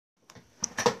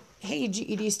Hey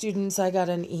GED students, I got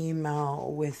an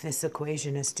email with this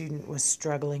equation a student was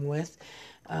struggling with.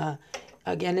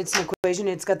 Again, it's an equation.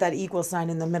 It's got that equal sign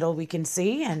in the middle we can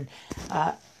see, and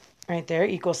right there,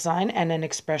 equal sign, and an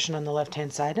expression on the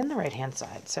left-hand side and the right-hand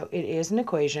side. So it is an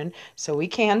equation, so we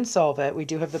can solve it. We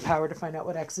do have the power to find out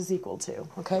what x is equal to,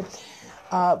 okay?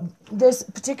 This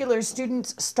particular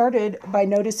student started by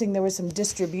noticing there was some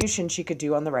distribution she could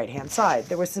do on the right-hand side.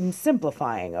 There was some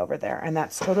simplifying over there, and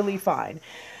that's totally fine.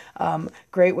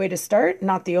 Great way to start.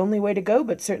 Not the only way to go,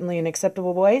 but certainly an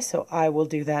acceptable way, so I will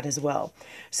do that as well.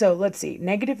 So let's see,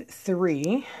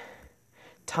 -3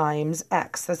 times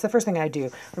x. That's the first thing I do.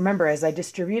 Remember, as I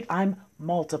distribute, I'm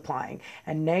multiplying,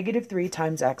 and -3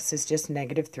 times x is just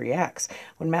 -3x.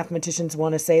 When mathematicians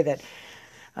want to say that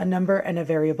a number and a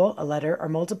variable, a letter, are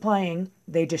multiplying,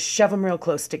 they just shove them real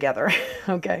close together,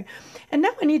 okay? And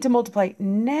now I need to multiply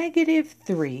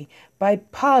 -3 by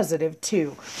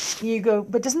 +2. You go,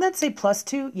 but doesn't that say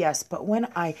 +2? Yes, but when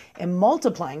I am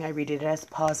multiplying, I read it as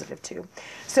 +2.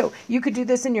 So you could do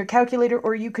this in your calculator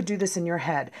or you could do this in your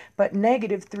head, but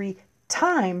 -3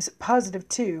 times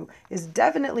 +2 is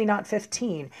definitely not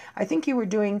 15. I think you were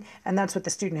doing, and that's what the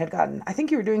student had gotten, I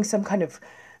think you were doing some kind of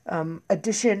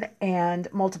addition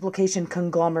and multiplication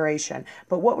conglomeration.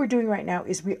 But what we're doing right now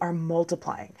is we are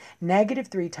multiplying.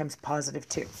 -3 times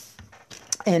 +2.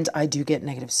 And I do get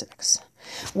 -6.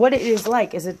 What it is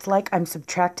like is it's like I'm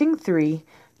subtracting 3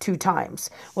 2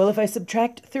 times. Well, if I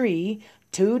subtract 3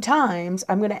 2 times,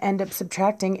 I'm going to end up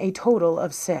subtracting a total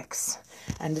of 6.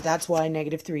 And that's why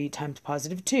 -3 times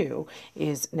 +2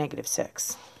 is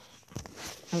 -6.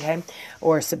 Okay,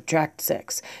 or subtract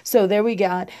 6. So there we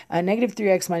got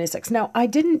 -3x minus 6. Now, I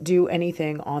didn't do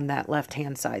anything on that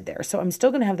left-hand side there, so I'm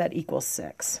still going to have that equals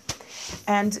 6.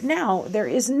 And now there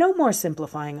is no more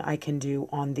simplifying I can do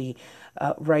on the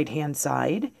right-hand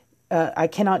side. I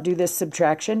cannot do this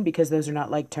subtraction because those are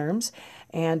not like terms.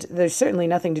 And there's certainly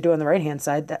nothing to do on the right-hand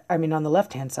side, on the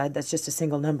left-hand side, that's just a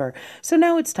single number. So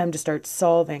now it's time to start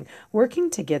solving, working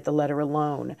to get the letter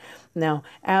alone. Now,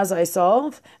 as I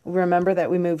solve, remember that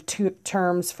we move two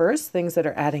terms first, things that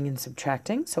are adding and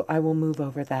subtracting. So I will move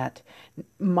over that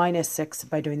 -6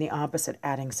 by doing the opposite,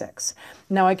 adding 6.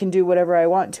 Now I can do whatever I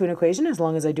want to an equation as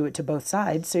long as I do it to both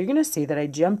sides. So you're going to see that I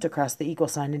jumped across the equal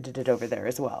sign and did it over there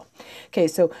as well. Okay,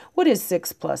 so what is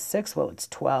 6 plus 6? Well, it's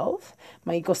 12.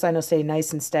 My equal sign will stay nice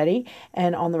and steady.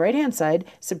 And on the right-hand side,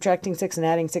 subtracting 6 and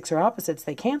adding 6 are opposites.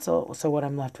 They cancel. So what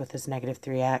I'm left with is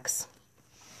 -3x.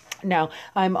 Now,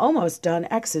 I'm almost done.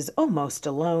 X is almost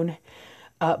alone.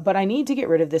 But I need to get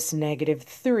rid of this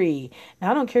 -3. Now,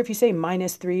 I don't care if you say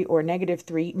 -3 or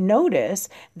 -3. Notice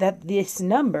that this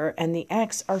number and the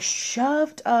x are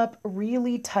shoved up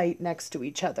really tight next to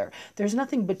each other. There's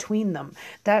nothing between them.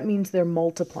 That means they're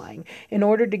multiplying. In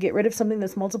order to get rid of something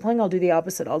that's multiplying, I'll do the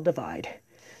opposite. I'll divide.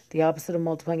 The opposite of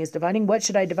multiplying is dividing. What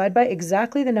should I divide by?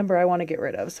 Exactly the number I want to get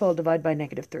rid of. So I'll divide by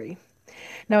 -3.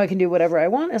 Now I can do whatever I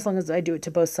want as long as I do it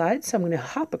to both sides. So I'm going to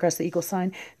hop across the equal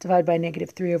sign, divide by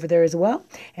 -3 over there as well.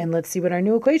 And let's see what our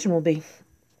new equation will be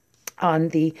on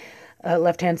the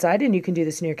left-hand side. And you can do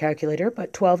this in your calculator,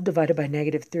 but 12 divided by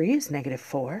 -3 is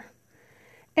 -4.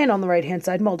 And on the right-hand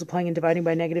side, multiplying and dividing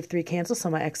by -3 cancel, so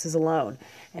my x is alone.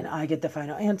 And I get the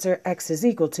final answer, x is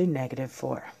equal to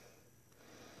 -4.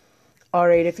 All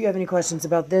right, if you have any questions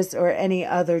about this or any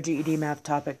other GED math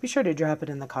topic, be sure to drop it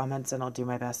in the comments and I'll do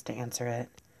my best to answer it.